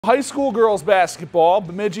High school girls basketball,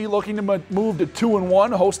 Bemidji looking to move to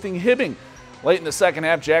 2-1, hosting Hibbing. Late in the second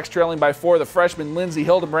half, Jacks trailing by 4. The freshman Lindsay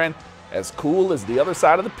Hildebrand, as cool as the other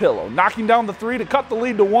side of the pillow, knocking down the 3 to cut the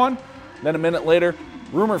lead to 1. Then a minute later,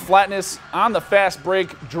 Rumor Flatness on the fast break,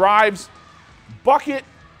 drives, bucket,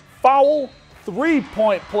 foul,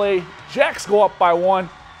 3-point play. Jacks go up by 1.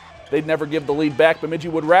 They'd never give the lead back. Bemidji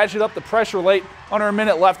would ratchet up the pressure late. Under a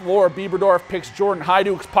minute left, Laura Bieberdorf picks Jordan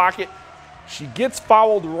Heiduch's pocket. She gets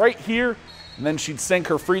fouled right here, and then she'd sink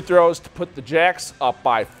her free throws to put the Jacks up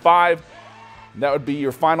by 5. And that would be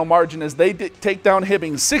your final margin as they take down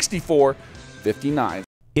Hibbing 64-59.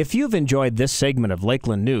 If you've enjoyed this segment of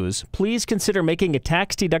Lakeland News, please consider making a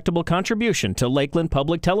tax-deductible contribution to Lakeland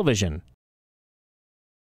Public Television.